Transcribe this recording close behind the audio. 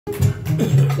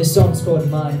This song's called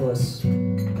Mindless.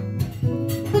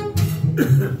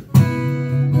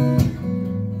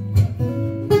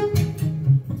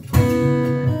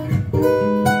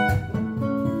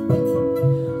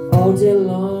 All day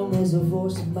long there's a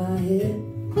voice in my head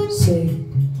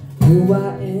saying who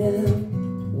I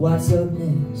am, what's up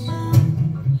next.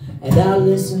 And I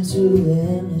listen to the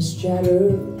endless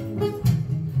chatter,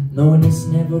 knowing it's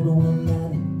never gonna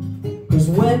matter. 'Cause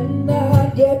when I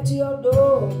get to your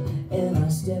door and I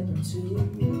step into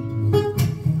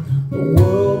the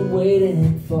world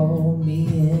waiting for me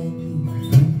and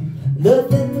you,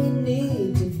 nothing we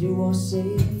need to do or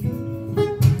say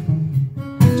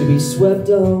to be swept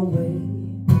away.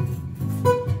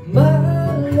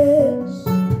 Mindless,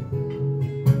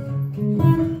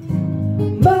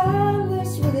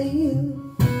 mindless with you,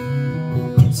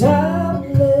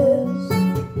 timeless,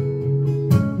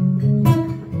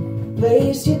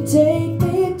 place you take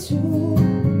me to,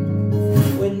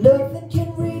 where nothing can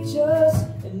reach us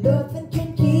and nothing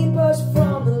can keep us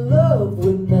from the love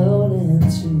we're melting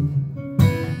to.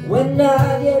 When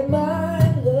I get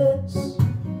mindless,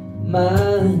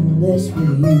 mindless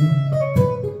with you.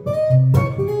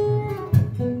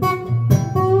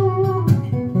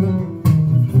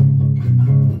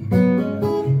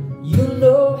 You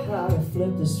know how to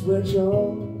flip the switch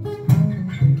off,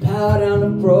 power down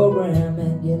the program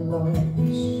and get lost.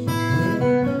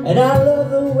 And I love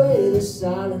the way the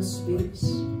silence speaks,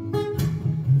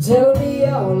 tell me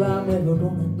all I'm ever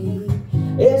gonna need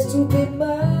is to be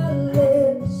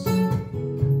mindless,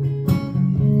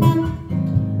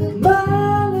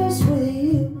 mindless with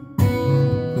you,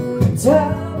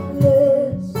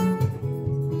 timeless,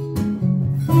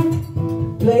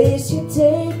 place you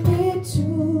take me to,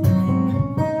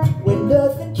 where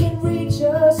nothing can reach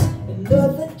us and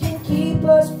nothing can keep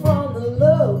us from the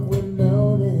love we're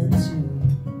melting to.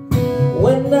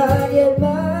 When I get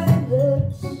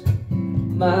mindless,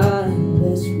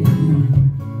 mindless with you.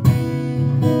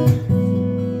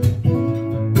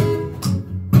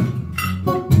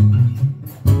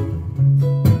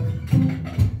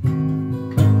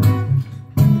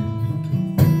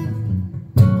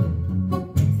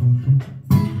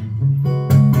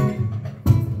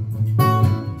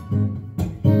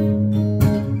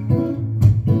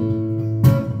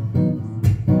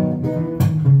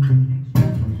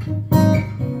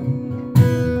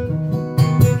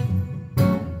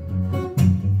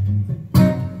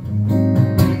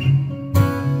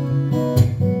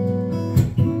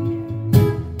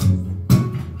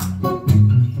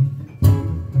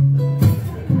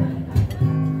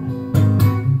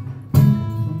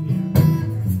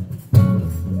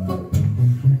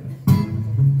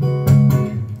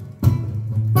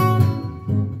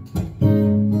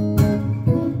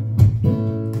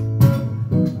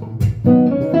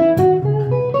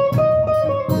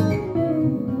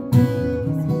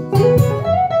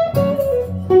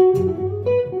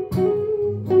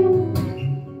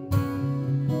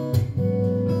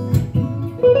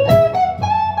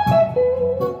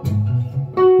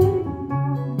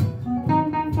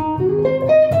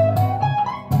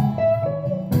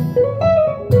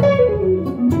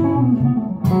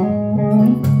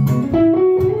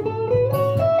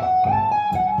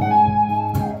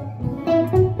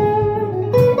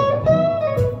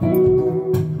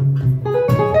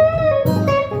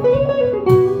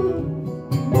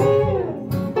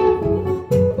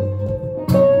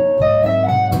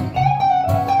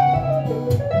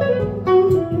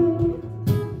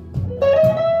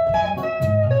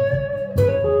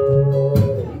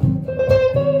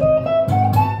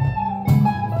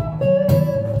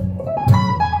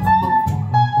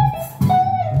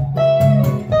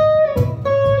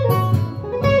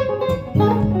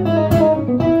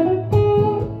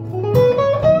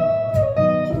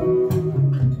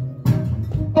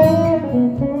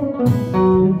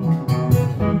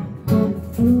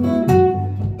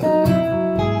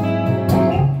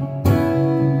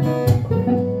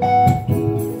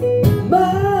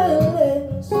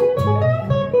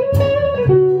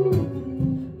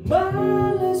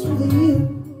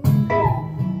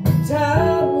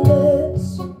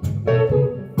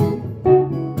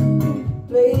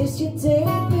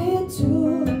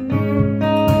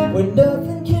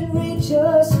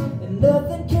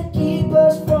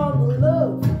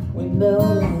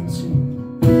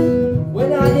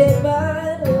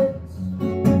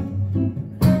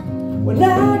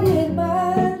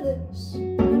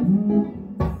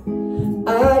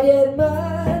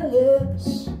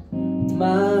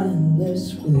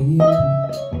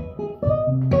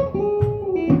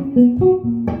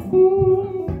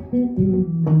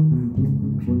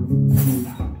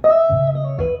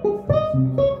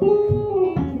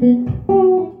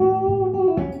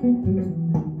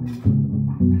 you.